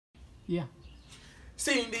Yeah.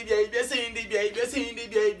 Cindy baby, Cindy baby, Cindy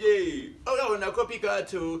baby. Ona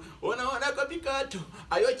copycat, ona copycat.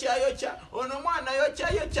 Ayocha, ono mwana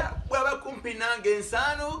yocha. Baba kumpinange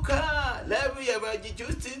nsanuka. Love ya baji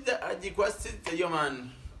justice ajikwasite yo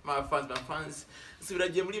man. My fans.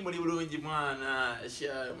 Sibiraje muri bulungi mwana.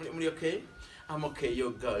 Muri okay? I'm okay,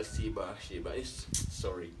 your girl Sheebah.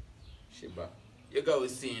 Sorry. Sheebah. Your girl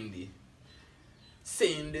Cindy.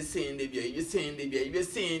 Cindy baby.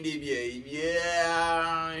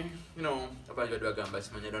 Yeah. You know, I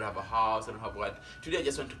don't have a house, I don't have what. Today I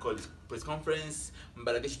just want to call this press conference.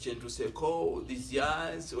 This year,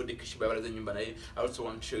 I also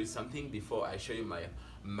want to show you something before I show you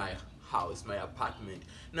my house, my apartment.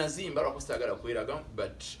 But as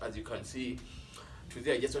you can see,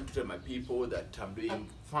 today I just want to tell my people that I'm doing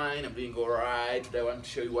fine, I'm doing alright. Today I want to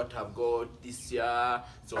show you what I've got this year,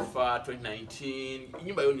 so far, 2019.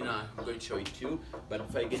 I'm going to show it to you, but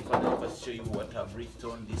before I get further, I'll first show you what I've reached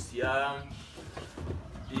on this year.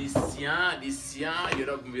 This year, you're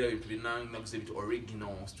not going to be able to be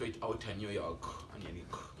original, straight out of New York.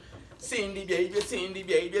 Cindy baby.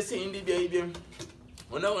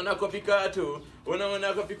 Ona copycat.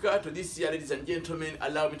 This year, ladies and gentlemen,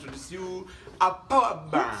 allow me to introduce you a power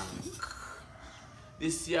bank.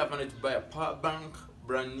 This year, I managed to buy a power bank,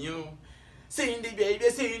 brand new. Cindy baby,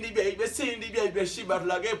 Sheebah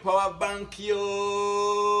like a power bank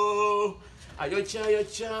yo.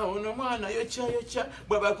 Ayocha, ono mwana yocha.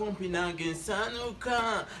 Baba kumpinange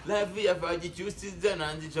nsanuka. Life ya vaji justice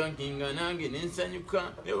nanji chonkinga nange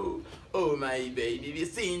nsanyuka. Yo, oh my baby,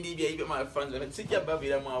 Cindy baby, my friends.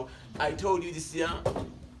 I told you this year.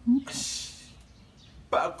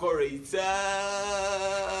 Pakorita.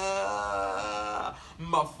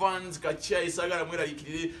 My fans kachai saga mwera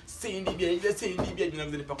yikiri Cindy baby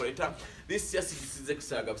nakuze pakorita. This year is the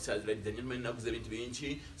saga besides ladies and gentlemen nakuze 20 inch.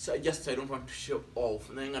 So I don't want to show off.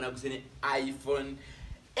 Nanga nakuze iPhone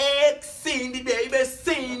X Cindy baby.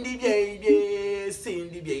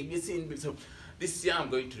 So this year I'm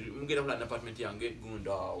going to an apartment yange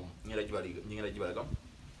gunda nyera jibalaga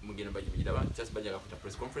mugenda bajibidaba just bajaga kuta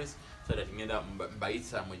press conference so that ngenda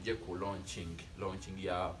mbaitsa muje ku launching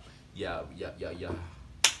ya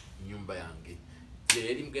nyumba yange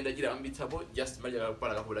yeri mugenda gira ambitabo just bajaga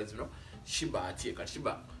kupala ka zino Sheebah atieka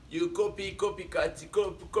Sheebah you copycat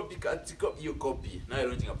you copy now you're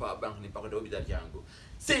launching a power bank ni pakado bidati yangu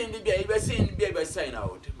Cindy baby sign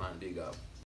out man big up.